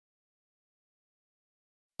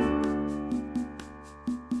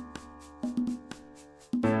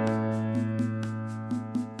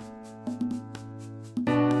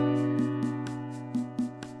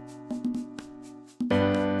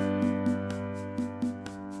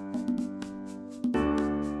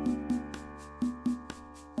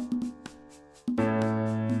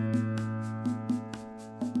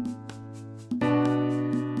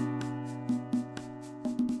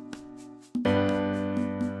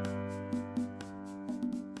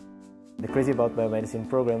The Crazy About Biomedicine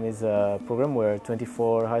program is a program where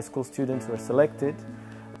 24 high school students were selected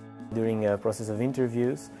during a process of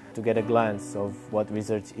interviews to get a glance of what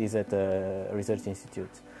research is at a research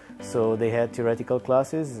institute. So they had theoretical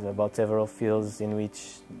classes about several fields in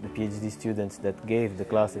which the PhD students that gave the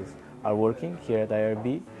classes are working here at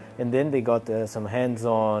IRB, and then they got some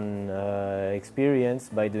hands-on experience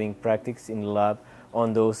by doing practice in the lab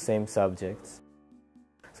on those same subjects.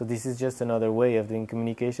 So this is just another way of doing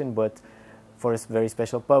communication, but for a very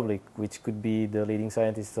special public, which could be the leading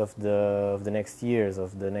scientists of the next years,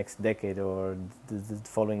 of the next decade or the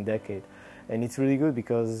following decade. And it's really good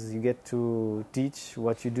because you get to teach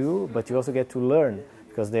what you do, but you also get to learn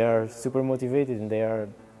because they are super motivated and they are,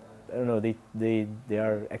 I don't know, they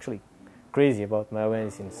are actually crazy about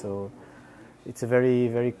biomedicine. So it's a very,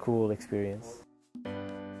 very cool experience.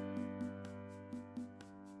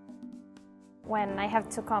 When I have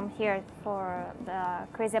to come here for the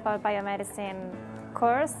Crazy About Biomedicine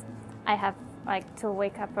course, I have to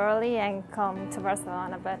wake up early and come to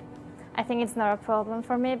Barcelona, but I think it's not a problem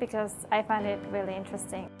for me because I find it really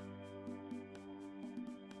interesting.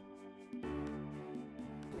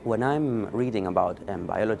 When I'm reading about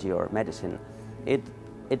biology or medicine,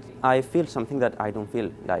 I feel something that I don't feel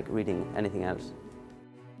like reading anything else.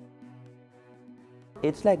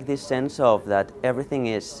 It's like this sense of that everything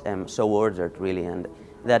is so ordered, really, and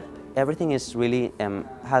that everything is really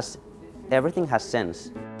everything has sense.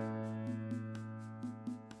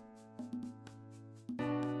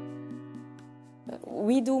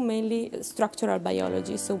 We do mainly structural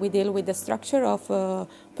biology, so we deal with the structure of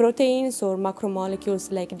proteins or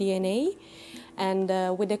macromolecules like DNA.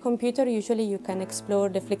 And with the computer, usually you can explore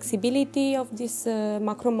the flexibility of these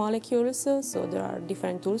macromolecules, so there are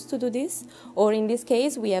different tools to do this. Or in this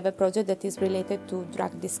case, we have a project that is related to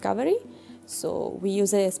drug discovery. So we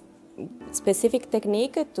use a specific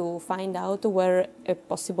technique to find out where a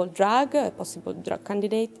possible drug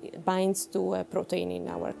candidate binds to a protein in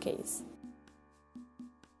our case.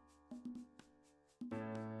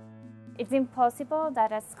 It's impossible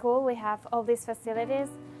that at school we have all these facilities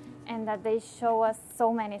and that they show us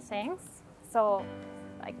so many things. So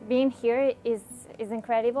being here is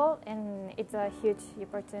incredible and it's a huge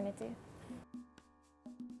opportunity.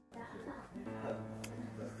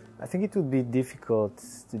 I think it would be difficult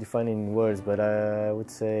to define in words, but I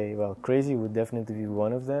would say, well, crazy would definitely be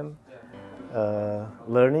one of them.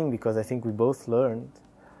 Learning, because I think we both learned.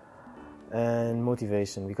 And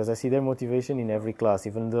motivation, because I see their motivation in every class,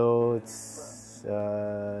 even though it's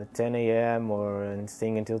 10 a.m. or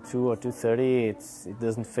staying until 2 or 2:30, it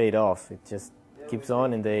doesn't fade off. It just keeps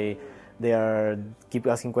on, and they keep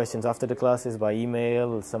asking questions after the classes by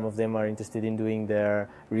email. Some of them are interested in doing their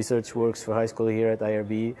research works for high school here at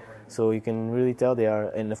IRB, so you can really tell they are,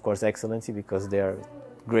 and of course excellency, because they are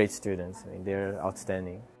great students. I mean, they're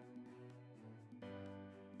outstanding.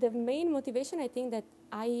 The main motivation, I think that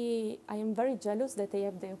I am very jealous that I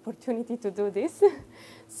have the opportunity to do this.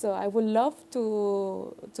 So I would love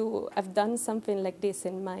to have done something like this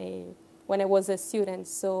when I was a student.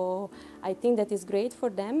 So I think that is great for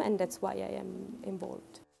them, and that's why I am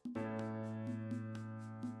involved.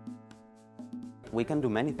 We can do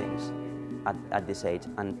many things at this age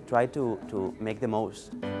and try to make the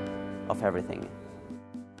most of everything.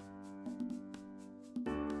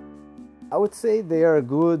 I would say they are a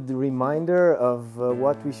good reminder of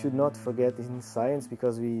what we should not forget in science,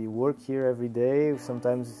 because we work here every day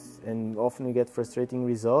sometimes, and often we get frustrating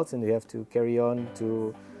results, and we have to carry on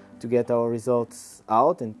to get our results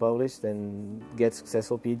out and published and get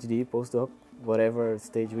successful PhD, postdoc, whatever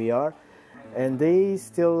stage we are. And they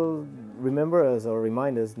still remember us, or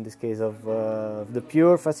remind us in this case, of the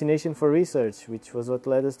pure fascination for research, which was what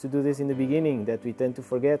led us to do this in the beginning, that we tend to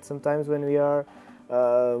forget sometimes when we are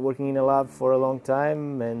working in a lab for a long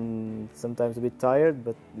time and sometimes a bit tired,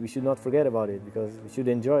 but we should not forget about it because we should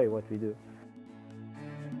enjoy what we do.